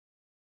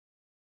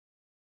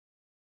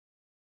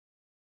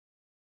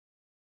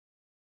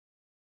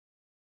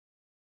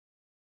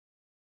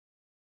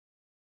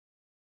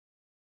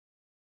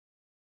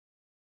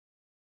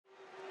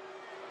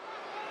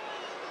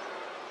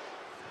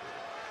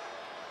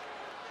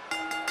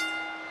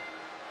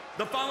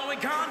The following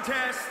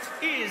contest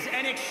is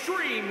an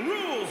Extreme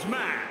Rules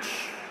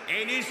match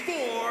and is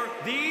for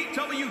the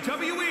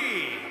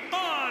WWE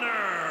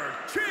Honor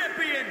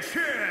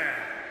Championship.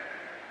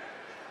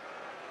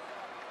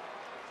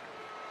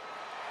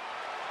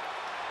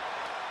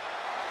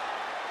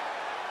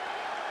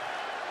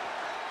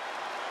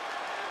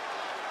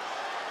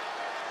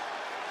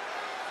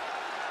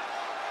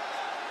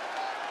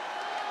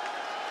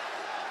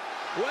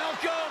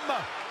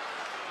 Welcome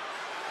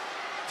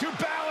to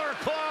BALOR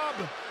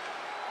Club.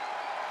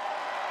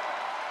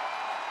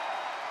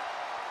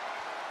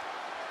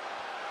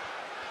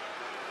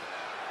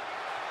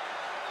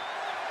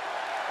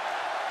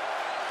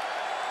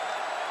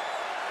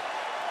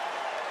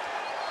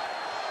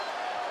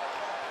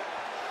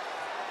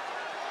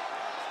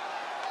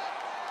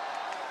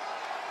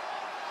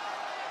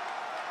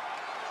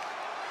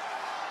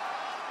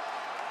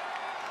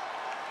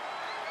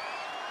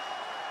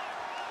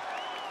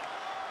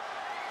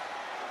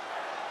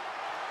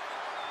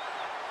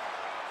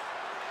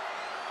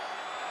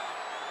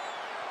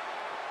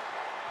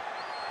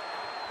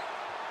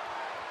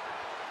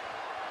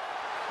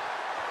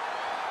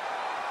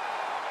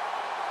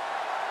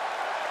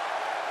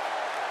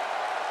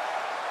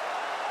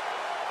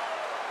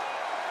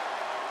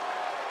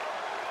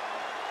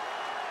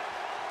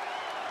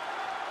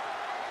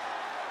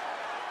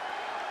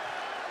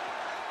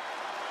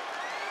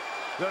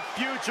 The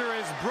future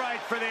is bright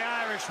for the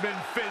Irishman,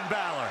 Finn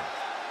Balor.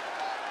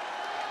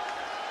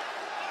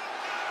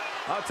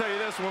 I'll tell you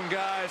this one,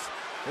 guys.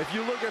 If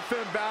you look at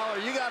Finn Balor,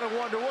 you got to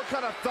wonder what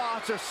kind of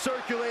thoughts are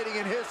circulating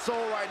in his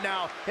soul right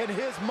now, in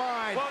his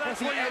mind, well, that's as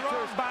he where you're enters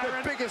wrong,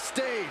 Byron. the biggest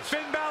stage.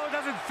 Finn Balor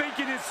doesn't think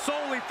in his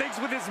soul, he thinks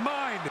with his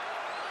mind.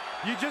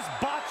 You just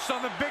botched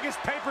on the biggest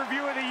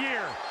pay-per-view of the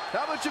year.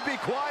 How about you be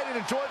quiet and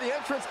enjoy the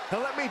entrance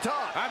and let me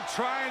talk? I'm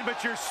trying,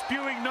 but you're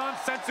spewing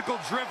nonsensical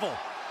drivel.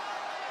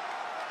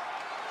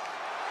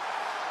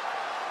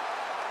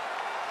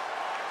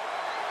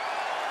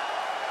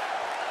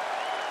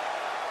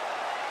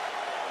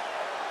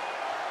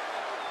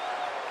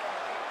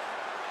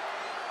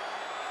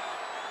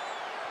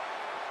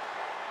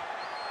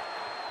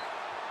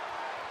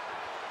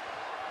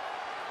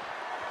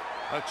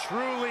 A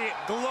truly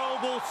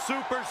global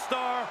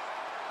superstar,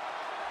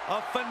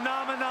 a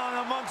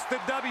phenomenon amongst the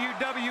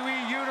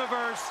WWE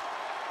Universe.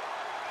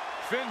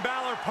 Finn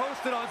Balor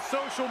posted on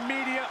social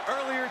media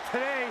earlier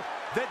today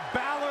that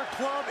BALOR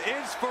Club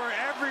is for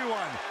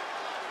everyone,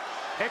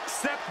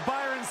 except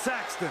Byron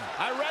Saxton.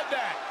 I read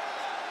that.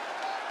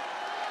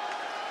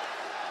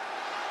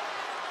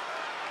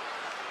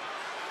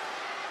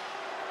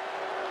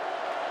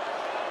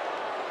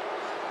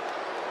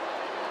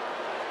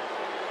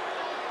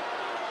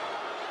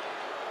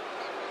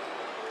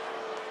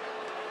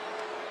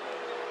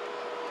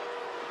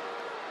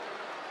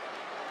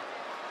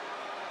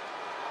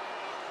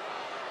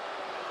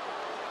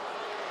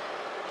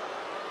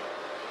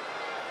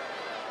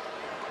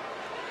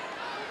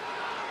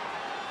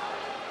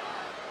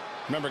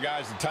 Remember,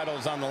 guys, the title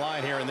is on the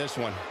line here in this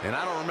one. And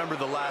I don't remember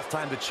the last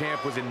time the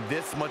champ was in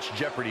this much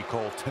jeopardy,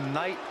 Cole.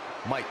 Tonight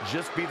might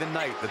just be the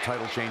night the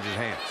title changes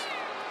hands.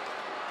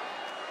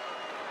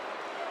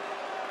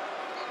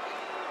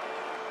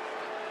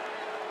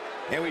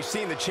 And we've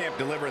seen the champ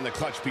deliver in the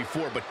clutch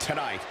before, but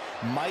tonight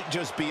might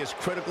just be as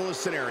critical a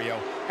scenario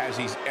as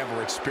he's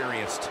ever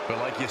experienced. But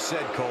like you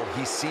said, Cole,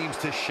 he seems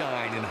to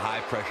shine in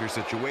high-pressure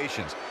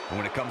situations. And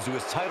when it comes to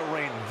his title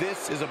reign,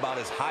 this is about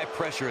as high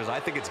pressure as I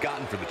think it's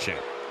gotten for the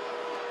champ.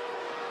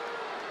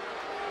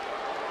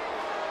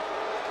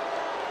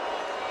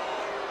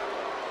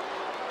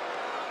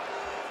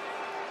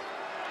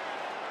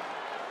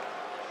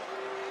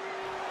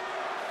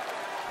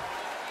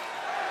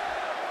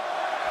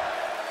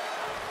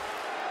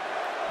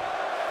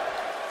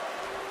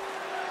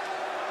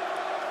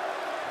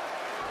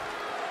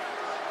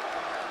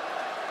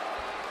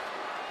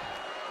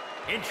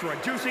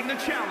 Introducing the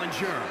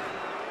challenger,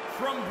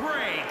 from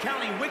Bray,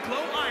 County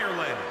Wicklow,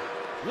 Ireland,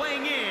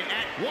 weighing in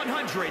at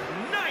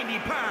 190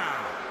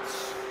 pounds,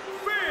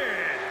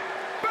 Finn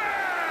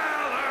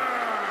Balor!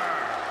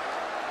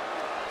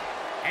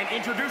 And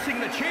introducing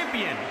the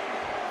champion,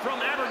 from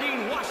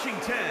Aberdeen,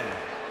 Washington,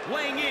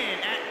 weighing in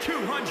at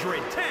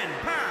 210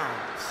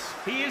 pounds,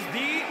 he is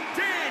the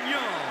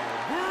Daniel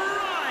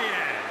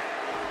BRYAN!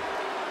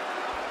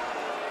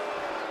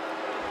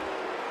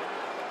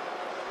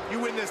 You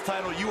win this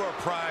title, you are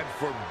primed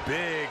for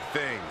big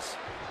things.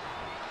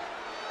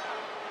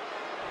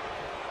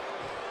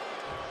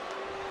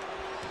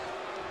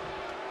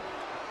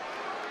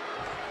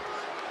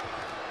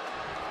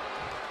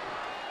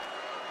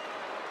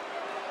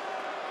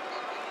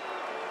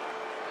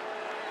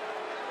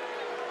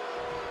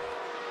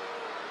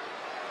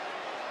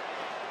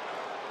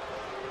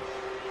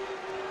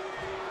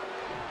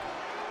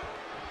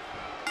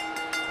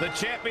 The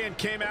champion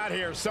came out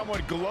here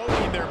somewhat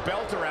gloating their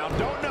belt around.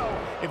 Don't know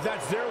if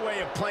that's their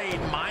way of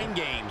playing mind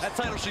games. That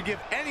title should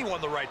give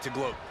anyone the right to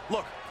gloat.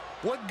 Look,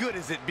 what good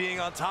is it being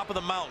on top of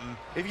the mountain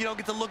if you don't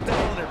get to look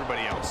down on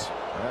everybody else?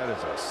 That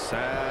is a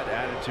sad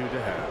attitude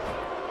to have.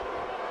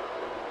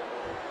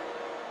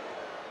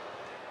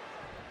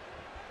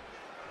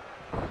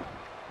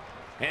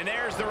 And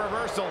there's the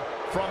reversal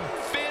from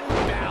Finn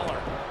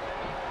Balor.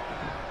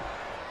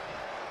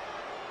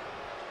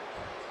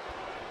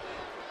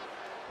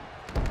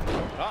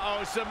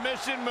 Uh-oh,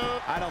 submission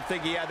move. I don't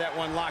think he had that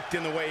one locked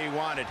in the way he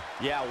wanted.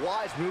 Yeah,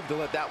 wise move to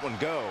let that one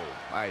go,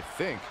 I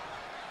think.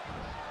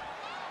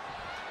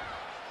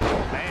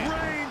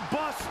 Brain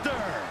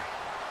buster.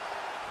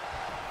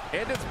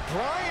 And it's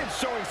Bryan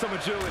showing some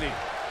agility.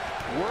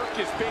 Work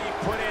is being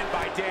put in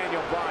by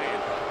Daniel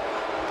Bryan.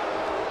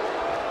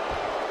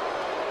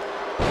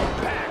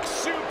 Back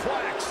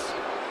suplex.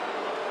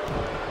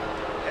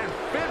 And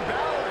Finn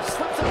Balor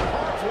slips out of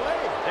harm's way.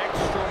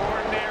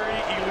 Extraordinary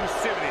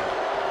elusivity.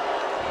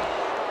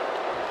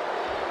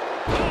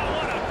 Oh,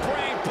 what a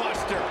brain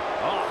buster.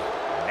 Oh,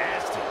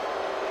 nasty.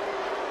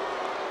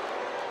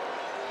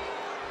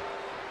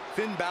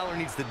 Finn Balor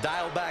needs to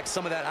dial back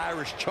some of that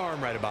Irish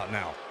charm right about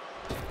now.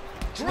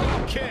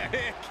 Drop kick.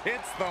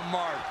 Hits the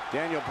mark.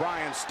 Daniel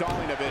Bryan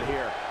stalling a bit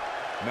here.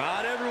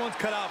 Not everyone's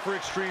cut out for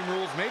Extreme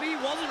Rules. Maybe he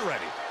wasn't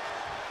ready.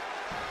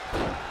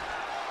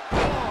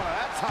 Oh,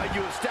 that's how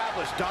you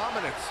establish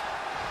dominance.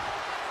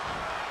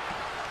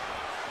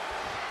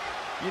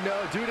 You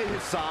know, due to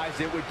his size,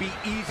 it would be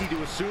easy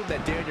to assume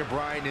that Daniel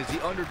Bryan is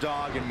the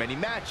underdog in many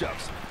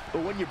matchups.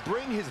 But when you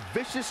bring his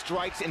vicious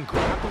strikes and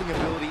grappling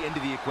ability into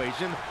the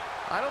equation,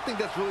 I don't think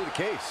that's really the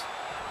case.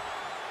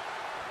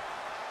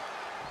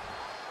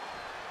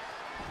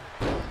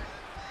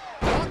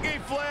 Monkey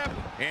flip.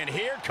 And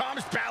here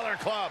comes Balor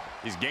Club.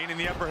 He's gaining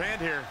the upper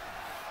hand here.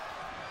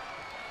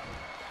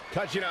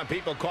 Touching on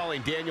people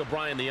calling Daniel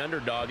Bryan the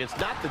underdog, it's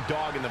not the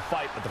dog in the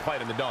fight, but the fight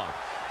in the dog.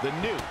 The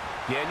new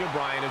Daniel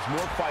Bryan has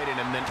more fight in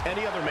him than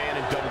any other man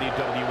in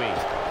WWE.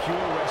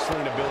 Pure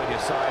wrestling ability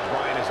aside,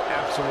 Bryan is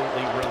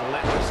absolutely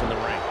relentless in the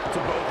ring.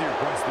 To both your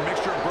points, the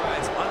mixture of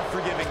Bryan's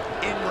unforgiving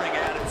in-ring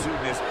attitude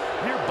and his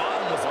near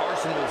bottomless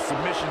arsenal of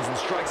submissions and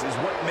strikes is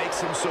what makes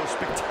him so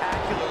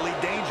spectacularly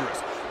dangerous.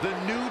 The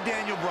new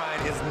Daniel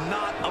Bryan is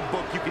not a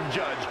book you can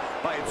judge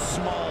by its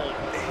small,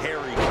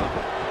 hairy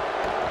cover.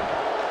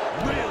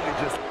 Really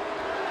just...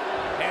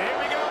 And here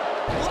we go.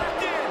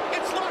 Locked in.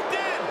 It's locked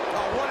in.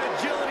 Oh, what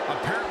agility.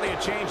 Apparently a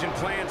change in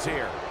plans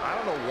here. I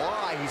don't know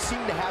why. He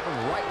seemed to have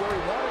him right where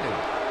he wanted him.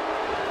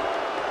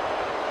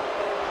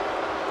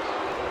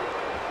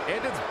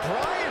 And it's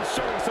Bryan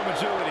showing some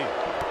agility.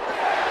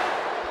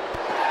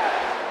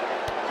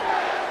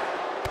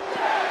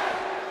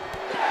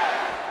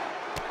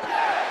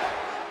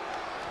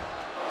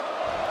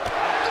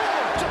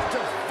 Oh, just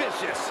as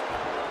vicious.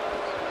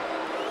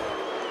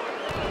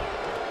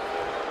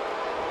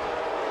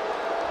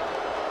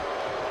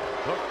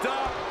 Hooked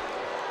up.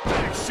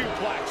 Back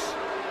suplex.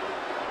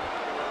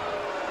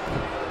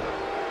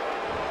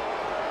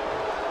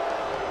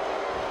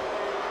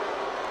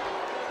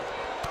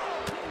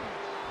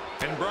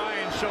 And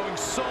Bryan showing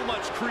so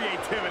much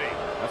creativity.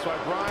 That's why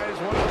Bryan is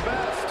one of the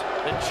best.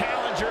 The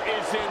challenger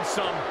is in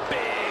some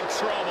big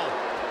trouble.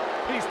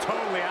 He's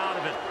totally out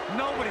of it.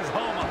 Nobody's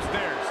home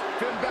upstairs.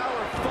 Finn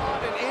Balor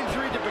fought an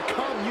injury to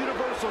become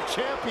Universal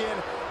Champion.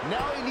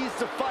 Now he needs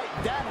to fight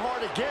that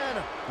hard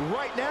again,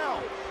 right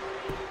now.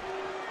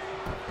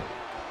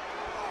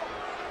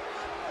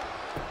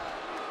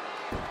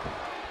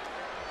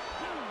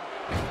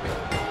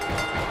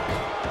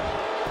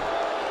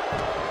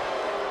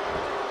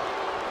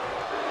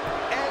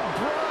 And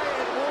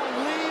Bryan will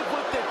leave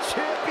with the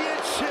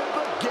championship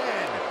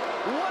again.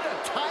 What a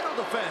title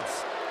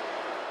defense.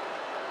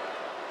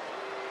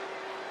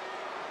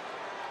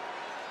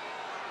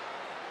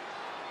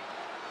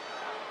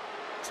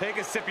 Take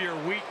a sip of your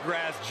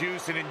wheatgrass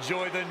juice and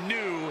enjoy the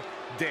new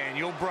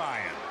Daniel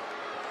Bryan.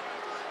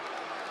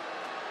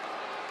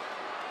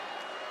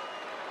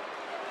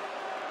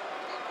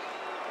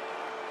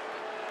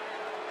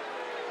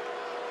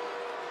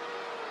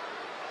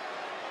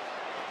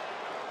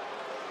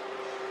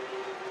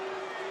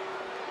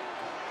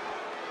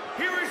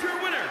 Here is your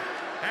winner,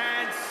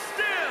 and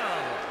still,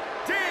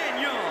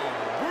 Daniel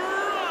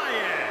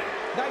Bryan.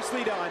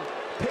 Nicely done,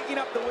 picking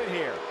up the win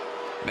here.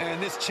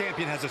 Man, this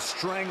champion has a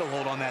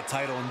stranglehold on that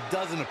title and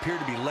doesn't appear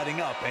to be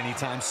letting up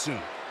anytime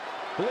soon.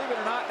 Believe it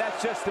or not,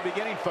 that's just the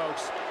beginning,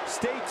 folks.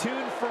 Stay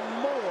tuned for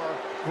more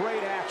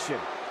great action.